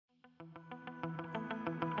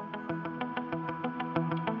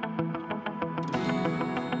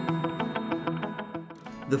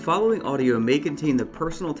The following audio may contain the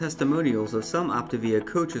personal testimonials of some Optavia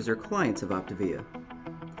coaches or clients of Optavia.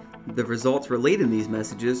 The results relayed in these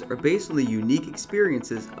messages are based on the unique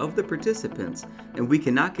experiences of the participants, and we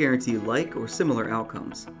cannot guarantee like or similar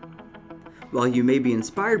outcomes. While you may be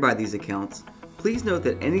inspired by these accounts, please note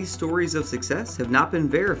that any stories of success have not been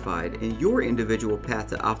verified and your individual path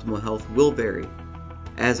to optimal health will vary.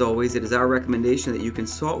 As always, it is our recommendation that you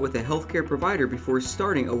consult with a healthcare provider before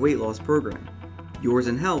starting a weight loss program. Yours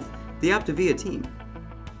in health, the Optavia team.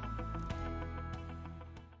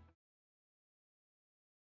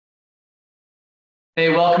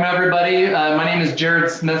 Hey, welcome everybody. My name is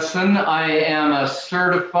Jared Smithson. I am a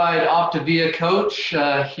certified Optavia coach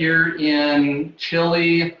here in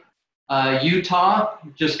chilly Utah.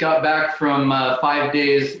 Just got back from 5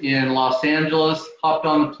 days in Los Angeles, hopped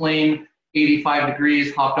on the plane, 85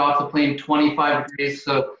 degrees, hopped off the plane, 25 degrees.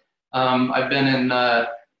 So I've been in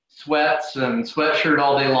sweats and sweatshirt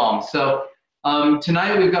all day long. So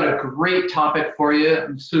tonight we've got a great topic for you.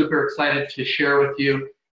 I'm super excited to share with you.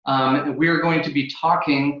 We're going to be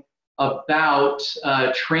talking about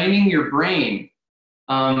training your brain.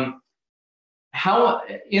 As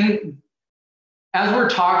we're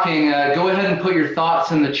talking, go ahead and put your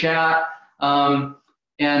thoughts in the chat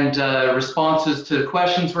and responses to the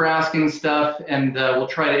questions we're asking stuff, and we'll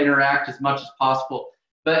try to interact as much as possible.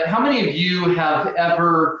 But how many of you have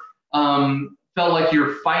ever felt like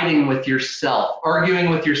you're fighting with yourself,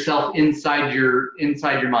 arguing with yourself inside your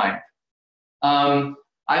mind?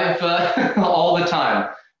 I've all the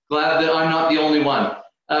time. Glad that I'm not the only one.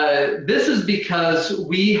 This is because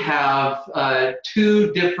we have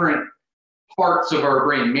two different parts of our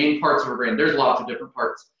brain, main parts of our brain. There's lots of different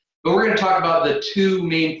parts. But we're going to talk about the two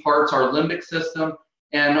main parts, our limbic system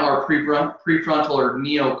and our prefrontal or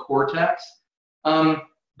neocortex.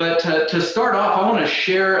 But to start off, I want to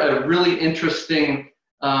share a really interesting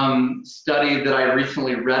study that I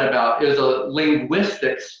recently read about. It was a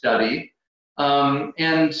linguistic study.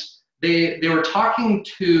 And they were talking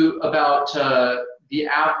about the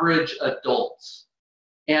average adults.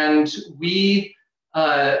 And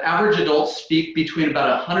average adults speak between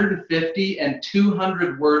about 150 and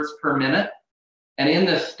 200 words per minute. And in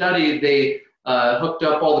this study, they hooked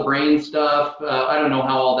up all the brain stuff. I don't know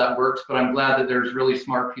how all that works, but I'm glad that there's really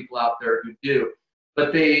smart people out there who do.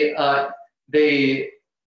 But they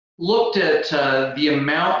looked at the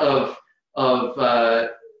amount of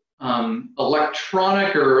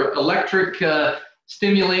electronic or electric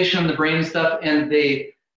stimulation in the brain and stuff, and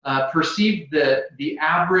they perceived that the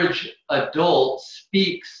average adult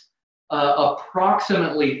speaks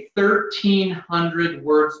approximately 1,300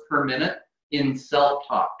 words per minute in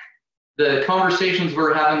self-talk. The conversations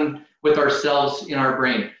we're having with ourselves in our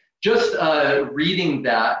brain. Just reading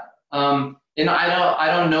that, and I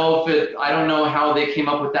don't know how they came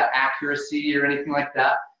up with that accuracy or anything like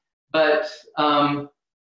that, but not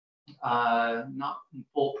in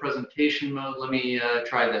full presentation mode. Let me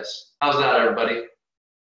try this. How's that, everybody?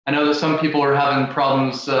 I know that some people are having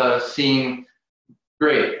problems seeing.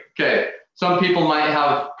 Great. Okay. Some people might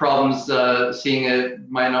have problems seeing it,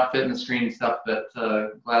 might not fit in the screen and stuff, but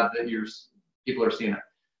glad that people are seeing it.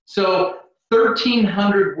 So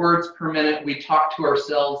 1,300 words per minute we talk to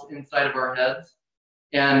ourselves inside of our heads,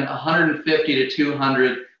 and 150 to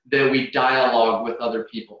 200 that we dialogue with other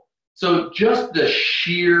people. So just the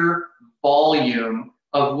sheer volume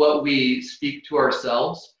of what we speak to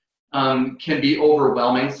ourselves can be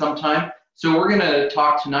overwhelming sometimes. So we're going to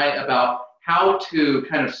talk tonight about how to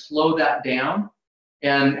kind of slow that down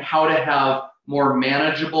and how to have more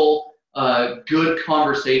manageable, good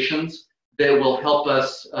conversations that will help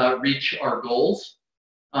us reach our goals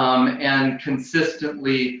and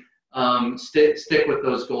consistently stick with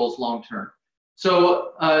those goals long term.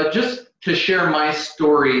 So just to share my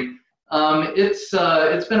story, it's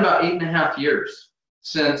been about 8.5 years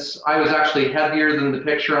since I was actually heavier than the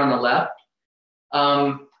picture on the left.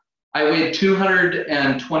 I weighed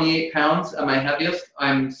 228 pounds at my heaviest.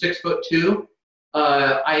 I'm 6'2".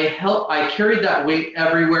 I carried that weight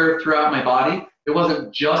everywhere throughout my body. It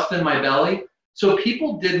wasn't just in my belly. So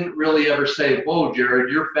people didn't really ever say, "Whoa,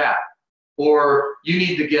 Jared, you're fat," or "You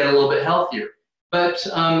need to get a little bit healthier." But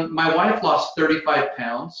my wife lost 35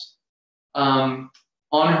 pounds on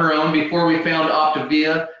her own before we found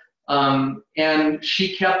Optavia, and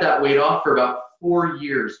she kept that weight off for about 4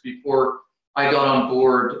 years before I got on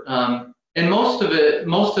board. And most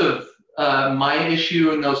of my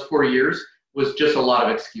issue in those 4 years was just a lot of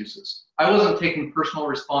excuses. I wasn't taking personal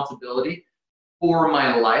responsibility for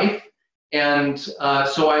my life, and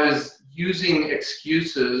so I was using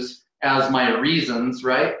excuses as my reasons,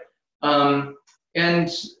 right? And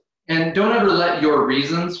And don't ever let your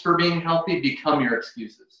reasons for being healthy become your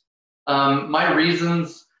excuses. My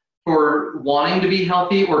reasons for wanting to be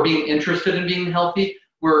healthy or being interested in being healthy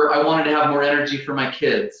were I wanted to have more energy for my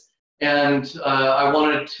kids. And I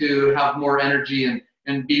wanted to have more energy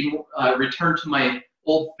and be return to my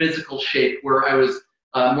old physical shape where I was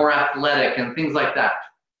more athletic and things like that,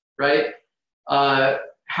 right?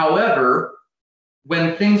 However,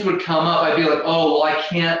 when things would come up, I'd be like, oh, well,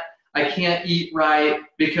 I can't eat right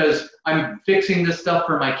because I'm fixing this stuff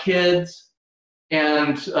for my kids,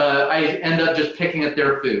 and I end up just picking at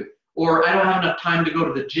their food. Or I don't have enough time to go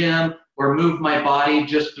to the gym or move my body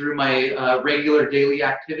just through my regular daily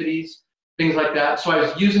activities, things like that. So I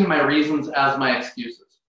was using my reasons as my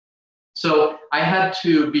excuses. So I had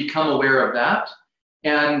to become aware of that.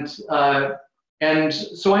 And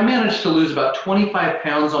so I managed to lose about 25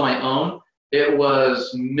 pounds on my own. It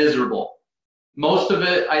was miserable. Most of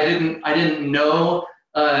it, I didn't know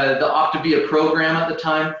the Optavia program at the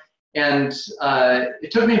time. And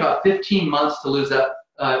it took me about 15 months to lose that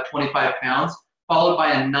 25 pounds, followed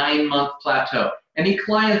by a 9-month plateau. Any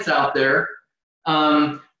clients out there,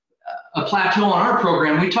 a plateau on our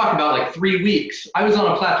program, we talk about like 3 weeks. I was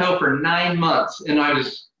on a plateau for 9 months, and I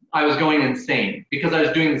was going insane because I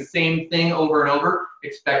was doing the same thing over and over,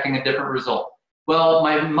 expecting a different result. Well,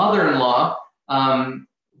 my mother-in-law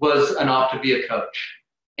was an Optavia coach,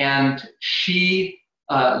 and she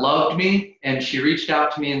loved me, and she reached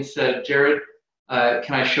out to me and said, Jared,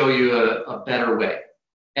 can I show you a better way?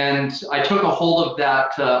 And I took a hold of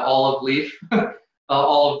that olive leaf,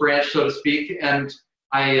 olive branch, so to speak, and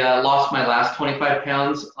I lost my last 25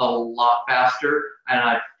 pounds a lot faster, and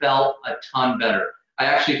I felt a ton better. I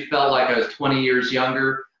actually felt like I was 20 years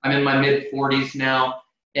younger. I'm in my mid-40s now,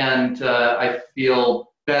 and I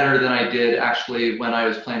feel better than I did actually when I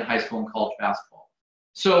was playing high school and college basketball.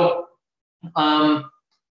 So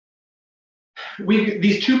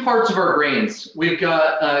these two parts of our brains, we've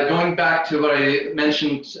got, going back to what I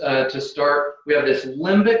mentioned to start, we have this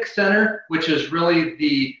limbic center, which is really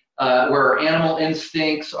the where our animal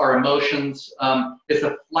instincts, our emotions, it's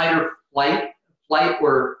a flight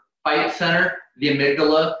or fight center, the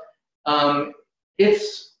amygdala.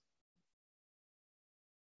 It's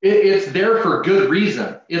there for good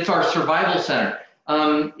reason. It's our survival center.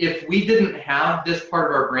 If we didn't have this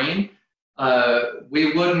part of our brain,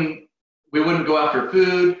 we wouldn't go after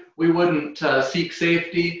food. We wouldn't seek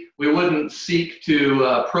safety. We wouldn't seek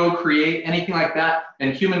to procreate, anything like that.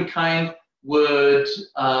 And humankind would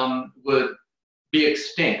be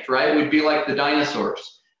extinct, right? We'd be like the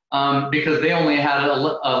dinosaurs because they only had a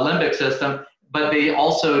limbic system, but they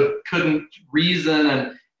also couldn't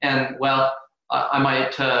reason and well, I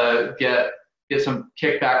might get some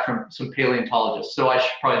kickback from some paleontologists. So I should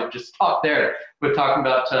probably just stop there with talking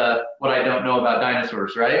about what I don't know about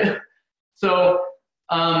dinosaurs, right? So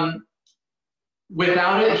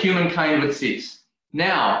without it, humankind would cease.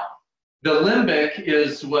 Now, the limbic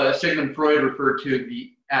is what Sigmund Freud referred to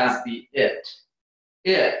as the it.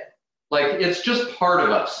 It, like it's just part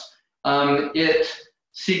of us. It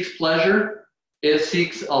seeks pleasure. It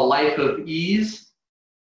seeks a life of ease.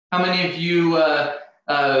 How many of you,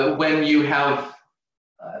 when you have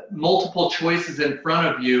multiple choices in front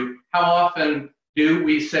of you, how often do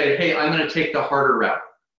we say, hey, I'm going to take the harder route?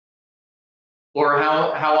 Or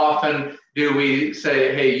how often do we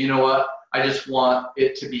say, hey, you know what, I just want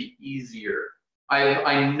it to be easier?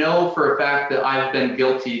 I know for a fact that I've been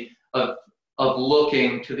guilty of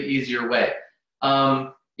looking to the easier way.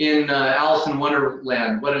 In Alice in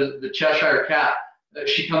Wonderland, what is the Cheshire Cat?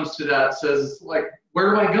 She comes to that, says, like,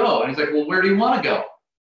 where do I go? And he's like, well, where do you want to go?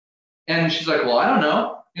 And she's like, well, I don't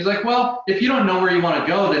know. He's like, well, if you don't know where you want to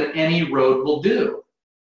go, then any road will do,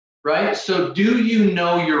 right? So do you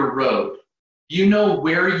know your road? Do you know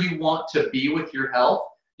where you want to be with your health?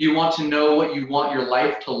 Do you want to know what you want your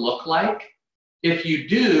life to look like? If you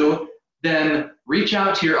do, then reach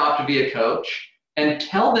out to your Optavia coach and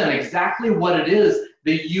tell them exactly what it is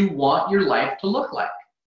that you want your life to look like.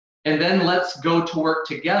 And then let's go to work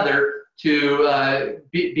together to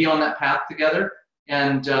be on that path together.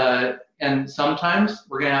 And sometimes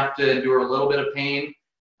we're going to have to endure a little bit of pain,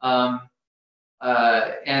 and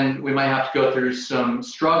we might have to go through some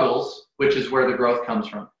struggles, which is where the growth comes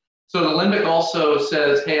from. So the limbic also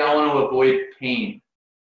says, hey, I want to avoid pain,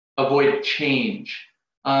 avoid change.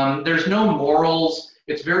 There's no morals.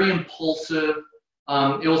 It's very impulsive.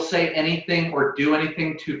 It will say anything or do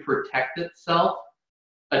anything to protect itself.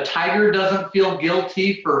 A tiger doesn't feel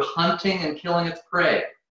guilty for hunting and killing its prey,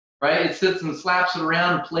 right? It sits and slaps it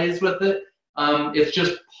around and plays with it. It's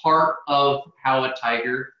just part of how a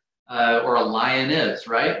tiger or a lion is,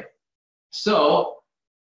 right? So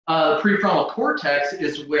Prefrontal cortex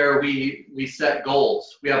is where we set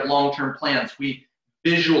goals. We have long-term plans. We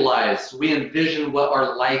visualize. We envision what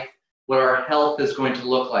our life, what our health is going to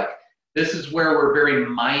look like. This is where we're very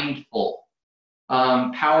mindful.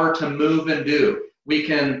 Power to move and do. We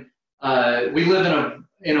live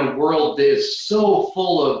in a world that is so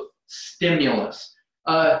full of stimulus.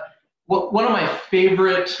 One of my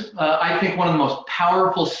favorite, I think one of the most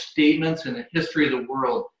powerful statements in the history of the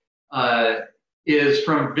world is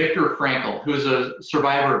from Viktor Frankl, who's a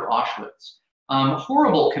survivor of Auschwitz.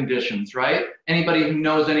 Horrible conditions, right? Anybody who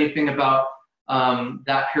knows anything about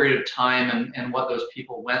that period of time and what those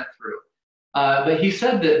people went through. But he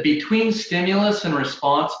said that between stimulus and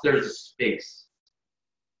response, there's a space.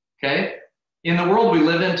 Okay? In the world we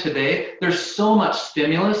live in today, there's so much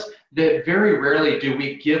stimulus that very rarely do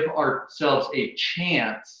we give ourselves a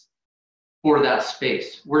chance for that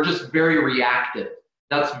space. We're just very reactive.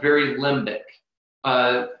 That's very limbic.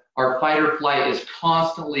 Our fight or flight is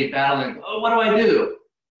constantly battling, oh, what do I do?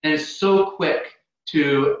 And it's so quick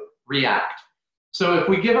to react. So if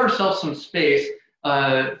we give ourselves some space,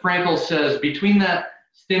 Frankl says, between that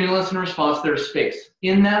stimulus and response, there's space.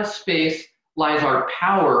 In that space lies our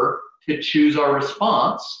power to choose our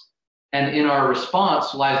response, and in our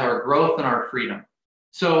response lies our growth and our freedom.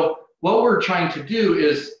 So what we're trying to do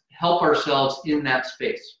is help ourselves in that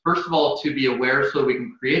space. First of all, to be aware so we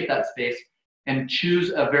can create that space and choose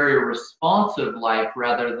a very responsive life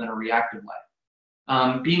rather than a reactive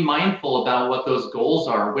life. Be mindful about what those goals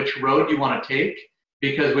are, which road you want to take,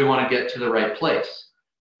 because we want to get to the right place.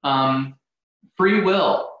 Free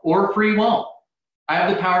will or free won't. I have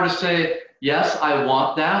the power to say, yes, I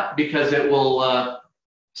want that, because it will,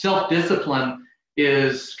 self-discipline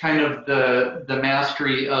is kind of the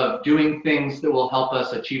mastery of doing things that will help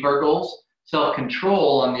us achieve our goals.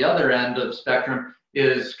 Self-control on the other end of the spectrum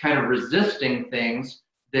is kind of resisting things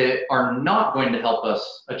that are not going to help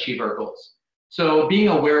us achieve our goals. So being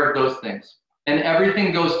aware of those things. And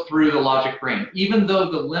everything goes through the logic brain. Even though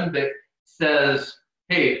the limbic says,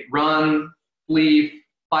 hey, run, flee,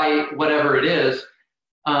 fight, whatever it is,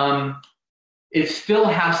 it still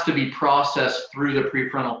has to be processed through the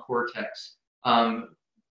prefrontal cortex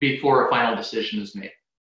before a final decision is made.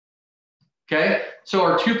 Okay, so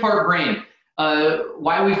our two-part brain.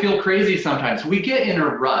 Why we feel crazy sometimes. We get in a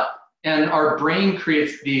rut, and our brain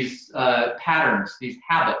creates these patterns, these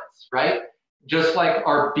habits, right? Just like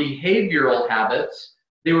our behavioral habits,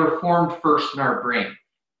 they were formed first in our brain.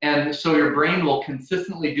 And so your brain will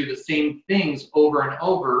consistently do the same things over and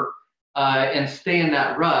over and stay in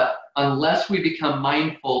that rut unless we become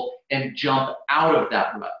mindful and jump out of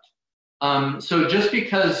that rut. So just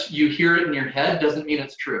because you hear it in your head doesn't mean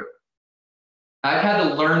it's true. I've had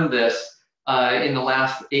to learn this in the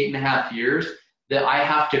last 8.5 years, that I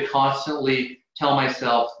have to constantly tell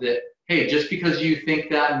myself that, hey, just because you think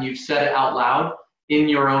that and you've said it out loud in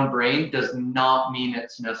your own brain does not mean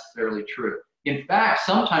it's necessarily true. In fact,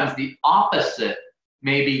 sometimes the opposite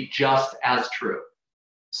may be just as true.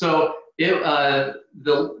 So the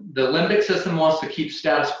limbic system wants to keep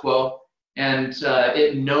status quo, and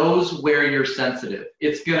it knows where you're sensitive.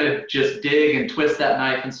 It's going to just dig and twist that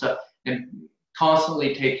knife and stuff and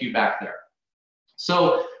constantly take you back there.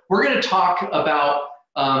 So we're going to talk about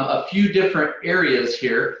a few different areas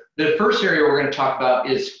here. The first area we're going to talk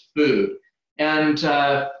about is food. And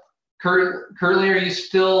Curly, are you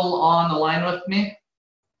still on the line with me?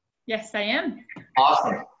 Yes, I am.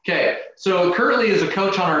 Awesome. Okay, so Curly is a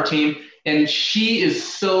coach on our team, and she is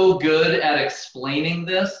so good at explaining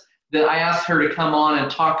this that I asked her to come on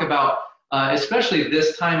and talk about, especially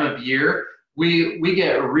this time of year, we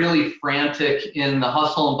get really frantic in the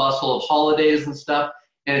hustle and bustle of holidays and stuff,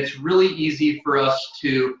 and it's really easy for us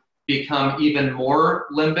to become even more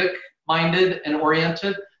limbic minded and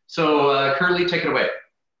oriented. So Curly, take it away.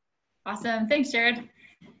 Awesome. Thanks, Jared.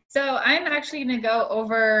 So I'm actually going to go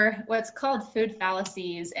over what's called food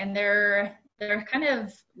fallacies, and they're kind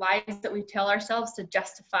of lies that we tell ourselves to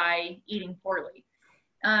justify eating poorly.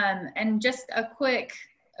 And just a quick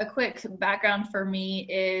background for me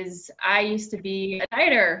is I used to be a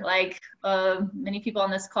dieter, like many people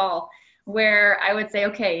on this call, where I would say,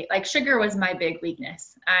 okay, like sugar was my big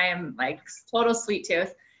weakness. I'm like total sweet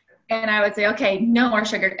tooth. And I would say, okay, no more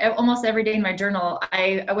sugar. Almost every day in my journal,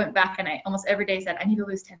 I went back and I almost every day said, I need to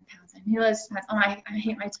lose 10 pounds. I need to lose 10 pounds. Oh, I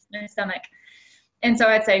hate my stomach. And so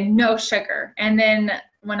I'd say no sugar. And then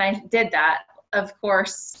when I did that, of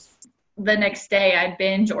course, the next day I'd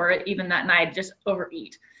binge, or even that night just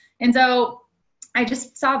overeat. And so I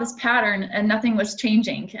just saw this pattern and nothing was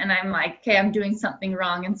changing. And I'm like, okay, I'm doing something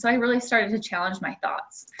wrong. And so I really started to challenge my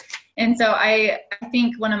thoughts. And so I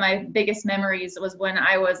think one of my biggest memories was when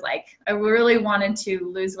I was like, I really wanted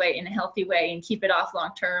to lose weight in a healthy way and keep it off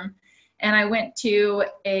long term. And I went to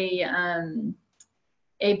a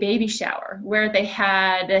baby shower where they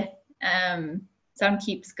had, sound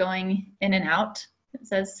keeps going in and out. It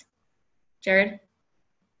says, Jared?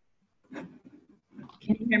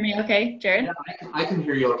 Can you hear me okay, Jared? Yeah, I can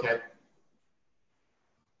hear you okay.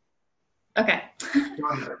 Okay. Go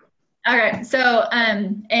ahead. All right, so,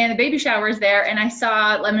 and the baby shower was there, and I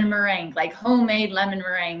saw lemon meringue, like homemade lemon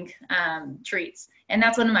meringue treats. And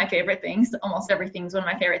that's one of my favorite things. Almost everything's one of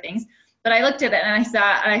my favorite things. But I looked at it and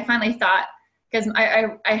I finally thought, because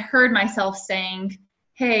I heard myself saying,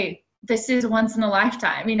 hey, this is once in a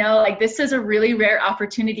lifetime, you know, like this is a really rare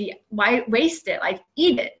opportunity. Why waste it? Like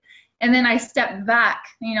eat it. And then I stepped back,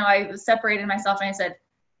 you know, I separated myself and I said,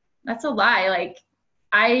 that's a lie. Like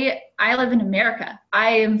I live in America. I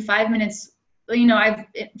am 5 minutes, you know,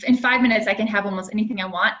 in 5 minutes I can have almost anything I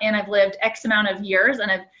want, and I've lived X amount of years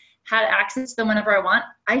and I've had access to them whenever I want.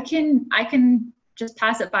 I can just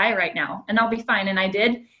pass it by right now and I'll be fine. And I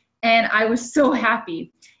did. And I was so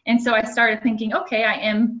happy. And so I started thinking, okay, I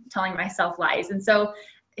am telling myself lies. And so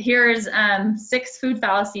here's 6 food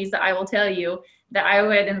fallacies that I will tell you that I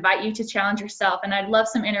would invite you to challenge yourself. And I'd love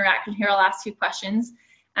some interaction here. I'll ask 2 questions.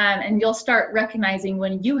 And you'll start recognizing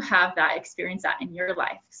when you have that experience that in your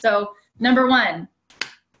life. So number 1,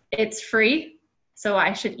 it's free, so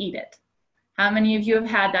I should eat it. How many of you have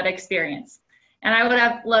had that experience? And I would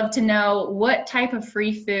have loved to know what type of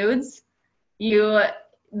free foods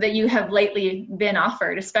that you have lately been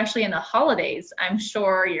offered, especially in the holidays. I'm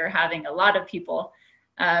sure you're having a lot of people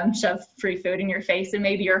shove free food in your face, and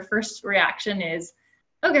maybe your first reaction is,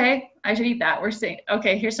 okay, I should eat that. We're saying,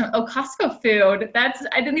 okay, here's some, Costco food.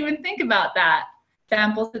 I didn't even think about that.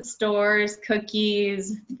 Samples at stores,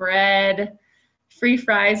 cookies, bread, free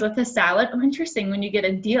fries with a salad. Oh, interesting. When you get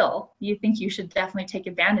a deal, you think you should definitely take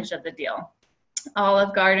advantage of the deal.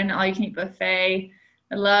 Olive Garden, all you can eat buffet.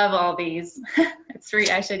 I love all these. It's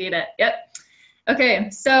free, I should eat it. Yep. Okay,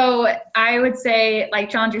 so I would say, like,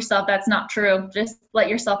 challenge yourself. That's not true. Just let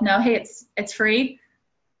yourself know, hey, it's free.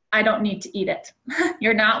 I don't need to eat it.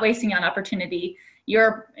 You're not wasting an opportunity.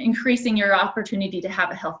 You're increasing your opportunity to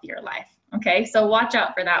have a healthier life. Okay, so watch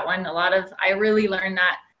out for that one. I really learned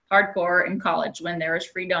that hardcore in college when there was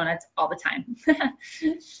free donuts all the time.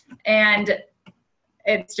 And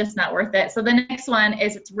it's just not worth it. So the next one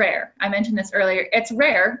is it's rare. I mentioned this earlier. It's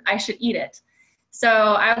rare. I should eat it. So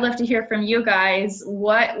I would love to hear from you guys.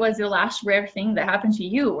 What was the last rare thing that happened to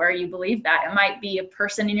you where you believe that? It might be a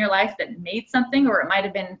person in your life that made something, or it might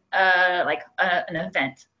have been an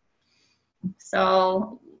event.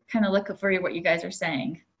 So kind of look for what you guys are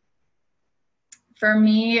saying. For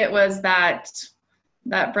me, it was that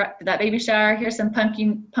baby shower. Here's some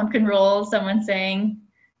pumpkin rolls. Someone saying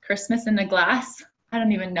Christmas in a glass. I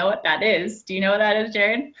don't even know what that is. Do you know what that is,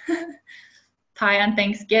 Jared? Pie on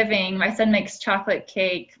Thanksgiving. My son makes chocolate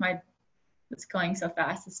cake. It's going so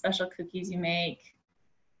fast. The special cookies you make.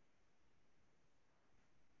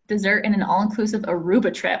 Dessert in an all-inclusive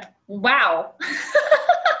Aruba trip. Wow.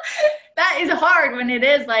 That is hard when it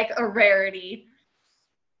is like a rarity.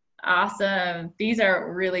 Awesome. These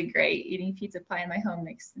are really great. Eating pizza pie in my home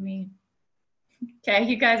next to me. Okay,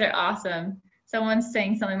 you guys are awesome. Someone's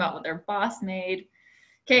saying something about what their boss made.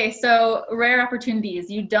 Okay, so rare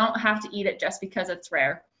opportunities. You don't have to eat it just because it's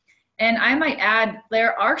rare. And I might add,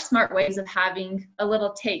 there are smart ways of having a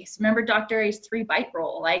little taste. Remember Dr. A's 3-bite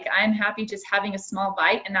rule. Like, I'm happy just having a small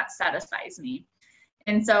bite and that satisfies me.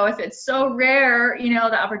 And so if it's so rare, you know,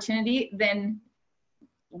 the opportunity, then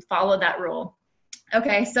follow that rule.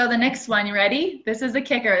 Okay, so the next one, you ready? This is the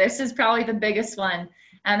kicker. This is probably the biggest one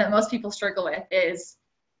and that most people struggle with is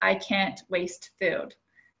I can't waste food.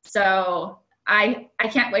 So I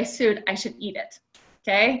can't waste food, I should eat it,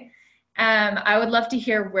 okay? I would love to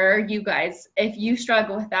hear where you guys, if you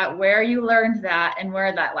struggle with that, where you learned that and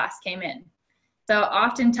where that last came in. So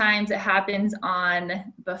oftentimes it happens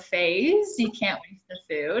on buffets, you can't waste the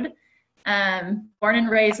food. Born and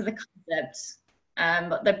raised with the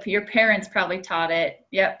concept. Your parents probably taught it.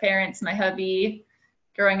 Yep, parents, my hubby,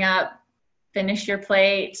 growing up, finish your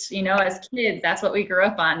plate. You know, as kids, that's what we grew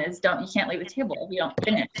up on is you can't leave the table if you don't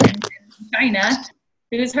finish. In China,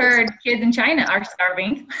 who's heard kids in China are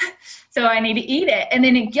starving, so I need to eat it. And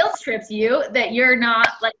then it guilt trips you that you're not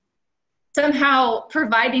like somehow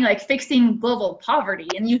providing, like fixing global poverty,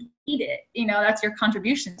 and you eat it. You know, that's your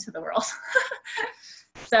contribution to the world.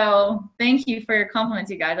 So thank you for your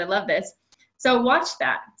compliments, you guys. I love this. So watch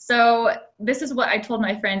that. So this is what I told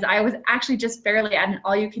my friends. I was actually just barely at an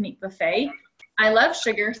all-you-can-eat buffet. I love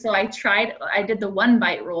sugar, so I did the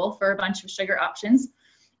 1-bite rule for a bunch of sugar options.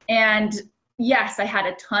 And yes, I had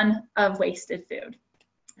a ton of wasted food.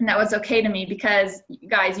 And that was okay to me because,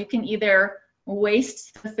 guys, you can either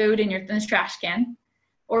waste the food in the trash can,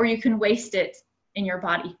 or you can waste it in your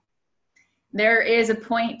body. There is a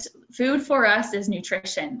point, food for us is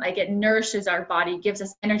nutrition. Like, it nourishes our body, gives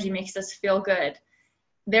us energy, makes us feel good.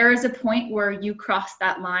 There is a point where you cross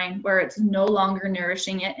that line where it's no longer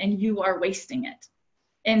nourishing it and you are wasting it.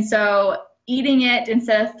 And so eating it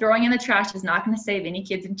instead of throwing in the trash is not going to save any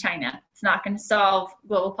kids in China. It's not going to solve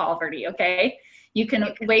global poverty, okay? You can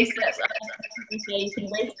waste it. You can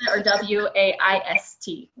waste it, or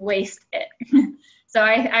W-A-I-S-T, waste it. So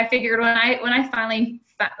I figured when I finally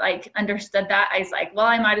understood that, I was like, well,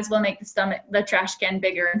 I might as well make the trash can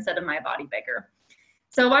bigger instead of my body bigger.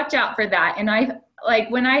 So watch out for that. And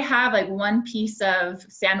when I have one piece of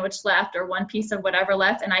sandwich left or one piece of whatever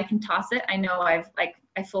left and I can toss it, I know I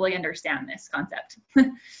fully understand this concept.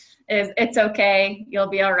 It's okay. You'll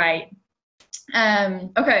be all right.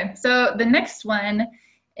 Okay, so the next one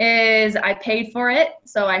is I paid for it,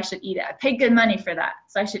 so I should eat it. I paid good money for that,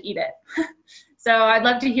 so I should eat it. So I'd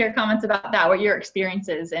love to hear comments about that, what your experience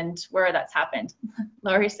is and where that's happened.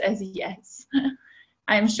 Lori says yes.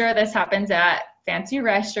 I'm sure this happens at fancy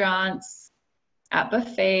restaurants, at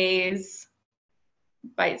buffets,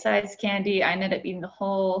 bite-sized candy. I ended up eating the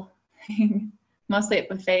whole thing, mostly at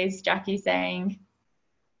buffets, Jackie's saying.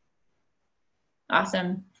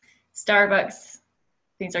 Awesome. Starbucks,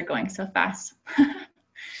 things are going so fast.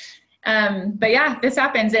 But yeah, this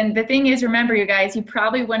happens. And the thing is, remember, you guys, you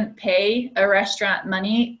probably wouldn't pay a restaurant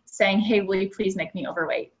money saying, hey, will you please make me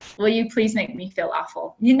overweight? Will you please make me feel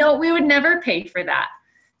awful? We would never pay for that.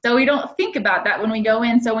 So we don't think about that when we go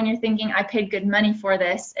in. So when you're thinking, I paid good money for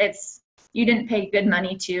this, you didn't pay good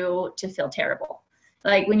money to feel terrible.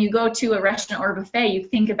 Like when you go to a restaurant or a buffet, you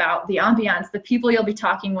think about the ambiance, the people you'll be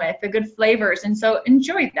talking with, the good flavors. And so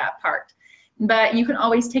enjoy that part. But you can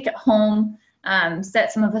always take it home,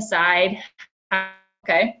 set some of aside.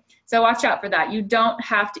 Okay, so watch out for that. You don't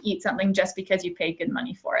have to eat something just because you paid good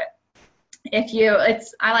money for it.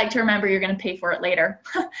 I like to remember you're going to pay for it later.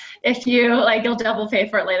 You'll double pay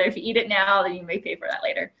for it later. If you eat it now, then you may pay for that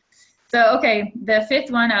later. So, okay, the 5th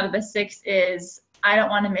one out of the 6 is I don't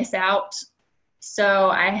want to miss out. So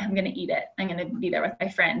I'm going to eat it. I'm going to be there with my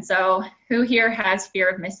friend. So who here has fear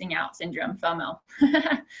of missing out syndrome, FOMO?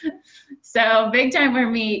 So big time for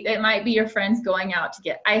me, it might be your friends going out to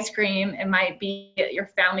get ice cream. It might be your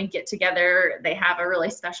family get together. They have a really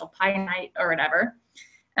special pie night or whatever.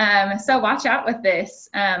 So watch out with this.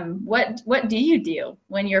 What do you do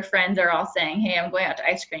when your friends are all saying, hey, I'm going out to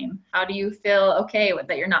ice cream? How do you feel okay with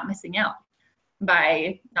that you're not missing out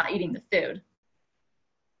by not eating the food?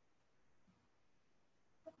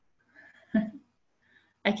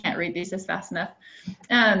 I can't read these as fast enough.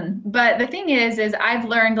 But the thing is I've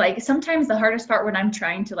learned sometimes the hardest part when I'm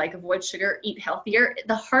trying to avoid sugar, eat healthier,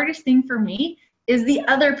 the hardest thing for me is the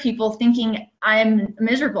other people thinking I'm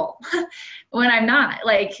miserable when I'm not.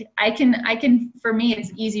 I can, for me,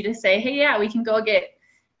 it's easy to say, hey, yeah, we can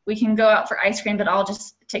go out for ice cream, but I'll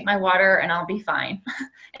just take my water and I'll be fine.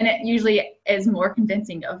 And it usually is more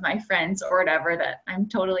convincing of my friends or whatever that I'm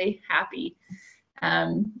totally happy.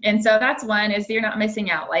 And so that's one, is you're not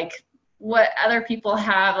missing out. What other people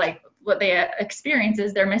have, what they experience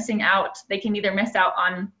is they're missing out. They can either miss out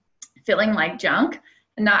on feeling like junk,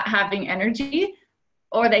 not having energy,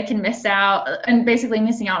 or they can miss out and basically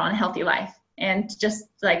missing out on a healthy life and just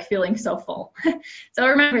feeling so full. So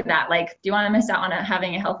remember that, do you want to miss out on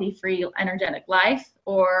having a healthy, free, energetic life,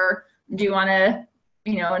 or do you want to,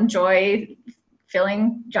 enjoy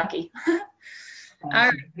feeling junky? All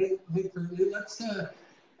right. Hey, let's,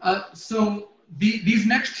 so these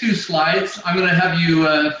next 2 slides, I'm going to have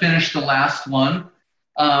you finish the last one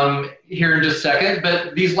here in just a second.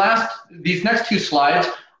 But these next 2 slides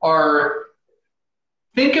are,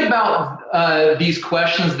 think about these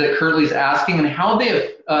questions that Curly's asking and how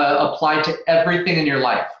they apply to everything in your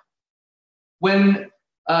life. When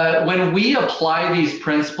we apply these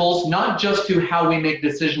principles, not just to how we make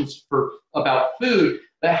decisions about food,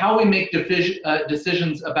 but how we make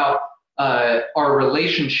decisions about our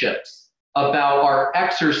relationships, about our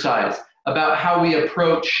exercise, about how we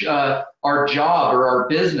approach our job or our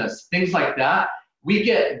business, things like that, we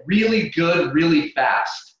get really good really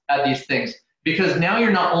fast at these things, because now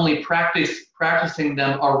you're not only practicing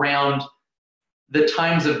them around the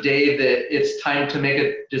times of day that it's time to make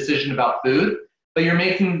a decision about food, but you're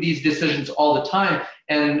making these decisions all the time,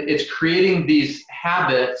 and it's creating these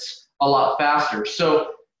habits a lot faster.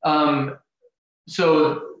 So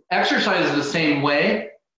exercise is the same way.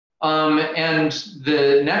 And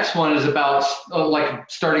the next one is about like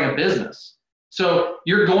starting a business. So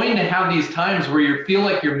you're going to have these times where you feel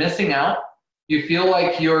like you're missing out. You feel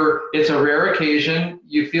like it's a rare occasion.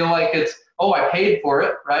 You feel like it's, oh, I paid for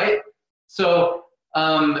it, right? So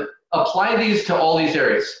apply these to all these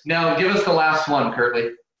areas. Now give us the last one,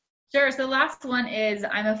 Curtly. Sure. So the last one is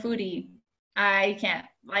I'm a foodie. I can't,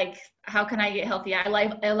 like, how can I get healthy? I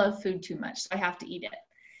love food too much, so I have to eat it.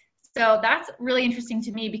 So that's really interesting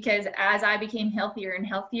to me because as I became healthier and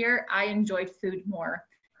healthier, I enjoyed food more.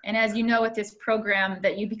 And as you know, with this program,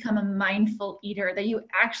 that you become a mindful eater, that you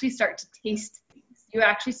actually start to taste things. You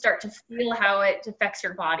actually start to feel how it affects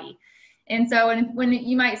your body. And so when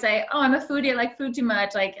you might say, oh, I'm a foodie, I like food too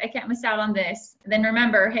much, like I can't miss out on this. Then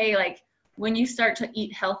remember, hey, like when you start to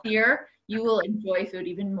eat healthier, you will enjoy food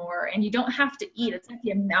even more. And you don't have to eat. It's not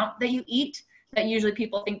the amount that you eat that usually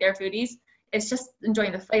people think they're foodies. It's just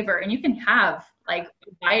enjoying the flavor. And you can have like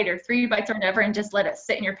a bite or 3 bites or whatever and just let it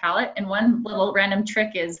sit in your palate. And one little random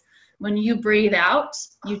trick is when you breathe out,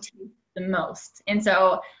 you taste the most. And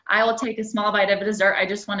so I will take a small bite of a dessert I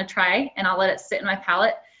just want to try, and I'll let it sit in my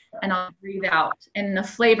palate, and I'll breathe out. And the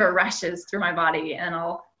flavor rushes through my body, and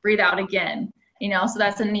I'll breathe out again. You know, so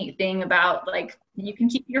that's a neat thing about, like, you can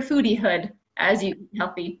keep your foodiehood as you eat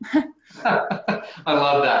healthy. I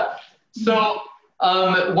love that. So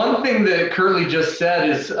one thing that Curtly just said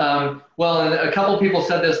is, well, and a couple people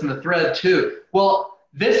said this in the thread too. Well,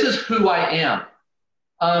 this is who I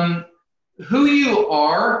am. Who you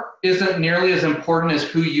are isn't nearly as important as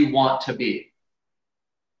who you want to be.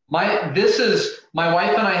 My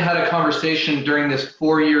wife and I had a conversation during this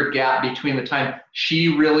 4-year gap between the time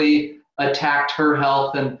she really attacked her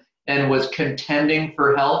health and was contending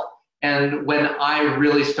for health, and when I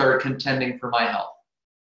really started contending for my health.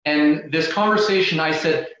 And this conversation, I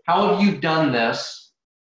said, how have you done this?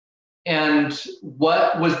 And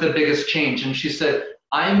what was the biggest change? And she said,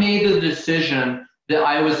 I made the decision that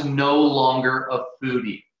I was no longer a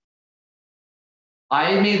foodie.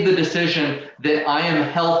 I made the decision that I am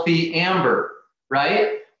healthy Amber,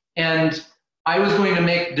 right? And I was going to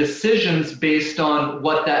make decisions based on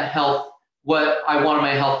what I wanted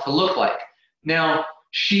my health to look like. Now,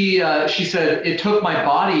 she said it took my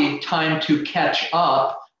body time to catch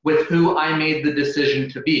up with who I made the decision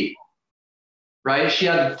to be, right? She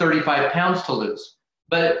had 35 pounds to lose.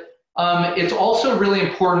 But it's also really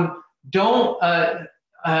important,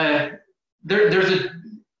 there's a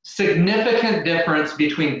significant difference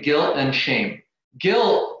between guilt and shame.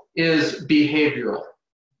 Guilt is behavioral.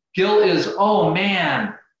 Guilt is, oh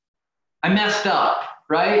man, I messed up,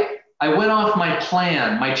 right? I went off my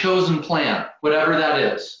plan, my chosen plan, whatever that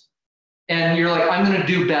is. And you're like, I'm going to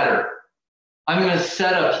do better. I'm going to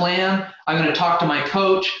set a plan. I'm going to talk to my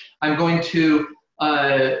coach. I'm going to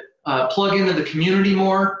plug into the community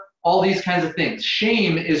more, all these kinds of things.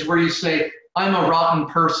 Shame is where you say, I'm a rotten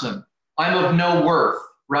person. I'm of no worth,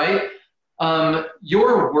 right?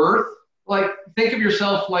 Your worth, like, think of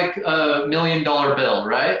yourself like a $1 million bill,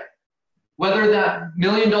 right? Whether that $1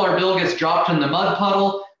 million bill gets dropped in the mud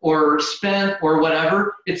puddle or spent or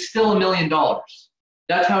whatever, it's still $1 million.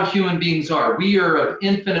 That's how human beings are. We are of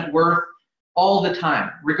infinite worth all the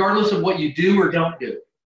time, regardless of what you do or don't do.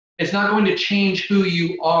 It's not going to change who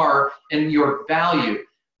you are and your value,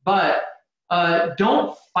 but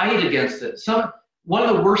don't fight against it. One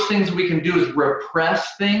of the worst things we can do is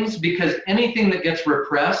repress things, because anything that gets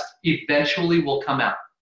repressed eventually will come out.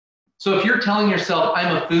 So if you're telling yourself,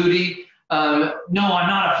 I'm a foodie, no, I'm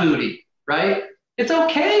not a foodie, right? It's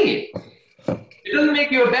okay. It doesn't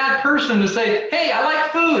make you a bad person to say, hey, I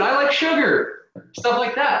like food, I like sugar, stuff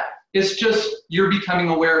like that. It's just you're becoming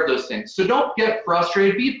aware of those things. So don't get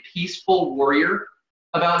frustrated. Be a peaceful warrior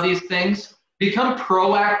about these things. Become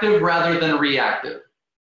proactive rather than reactive.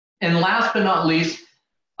 And last but not least,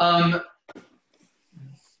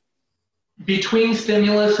 between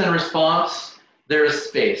stimulus and response, there is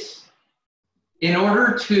space. In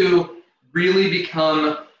order to really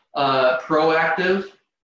become proactive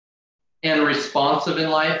and responsive in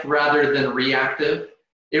life rather than reactive,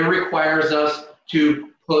 it requires us to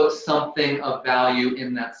put something of value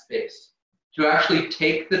in that space. To actually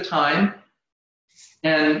take the time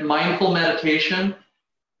and mindful meditation,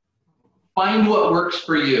 find what works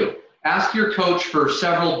for you. Ask your coach for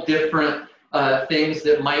several different things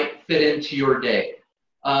that might fit into your day.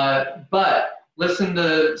 But listen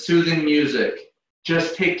to soothing music.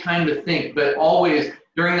 Just take time to think, but always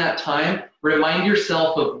during that time, remind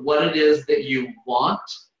yourself of what it is that you want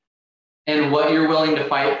and what you're willing to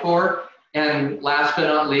fight for. And last but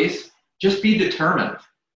not least, just be determined.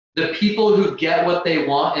 The people who get what they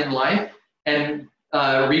want in life and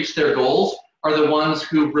reach their goals are the ones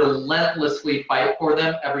who relentlessly fight for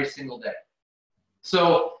them every single day.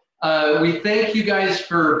 So we thank you guys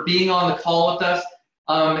for being on the call with us.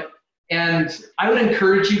 And I would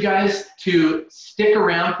encourage you guys to stick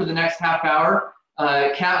around for the next half hour.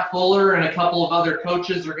 Kat Fuller and a couple of other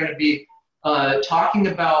coaches are going to be talking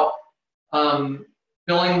about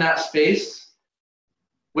filling that space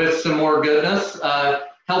with some more goodness,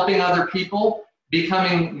 helping other people,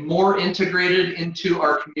 becoming more integrated into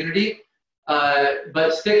our community.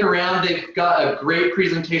 But stick around, they've got a great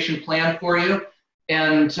presentation planned for you.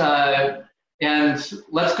 And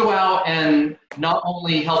let's go out and not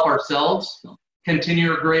only help ourselves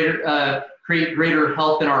continue create greater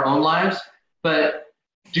health in our own lives, but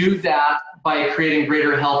do that by creating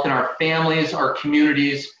greater health in our families, our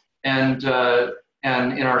communities, and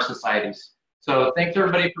in our societies. So thanks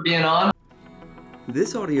everybody for being on.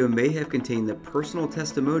 This audio may have contained the personal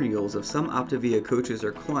testimonials of some Optavia coaches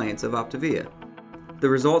or clients of Optavia. The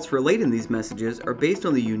results relayed in these messages are based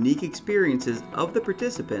on the unique experiences of the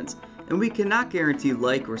participants, and we cannot guarantee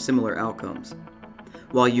like or similar outcomes.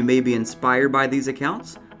 While you may be inspired by these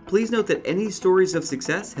accounts, please note that any stories of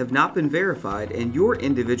success have not been verified and your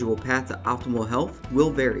individual path to optimal health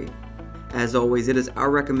will vary. As always, it is our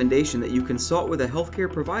recommendation that you consult with a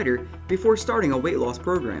healthcare provider before starting a weight loss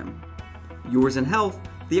program. Yours in health,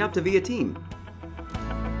 the Optavia team.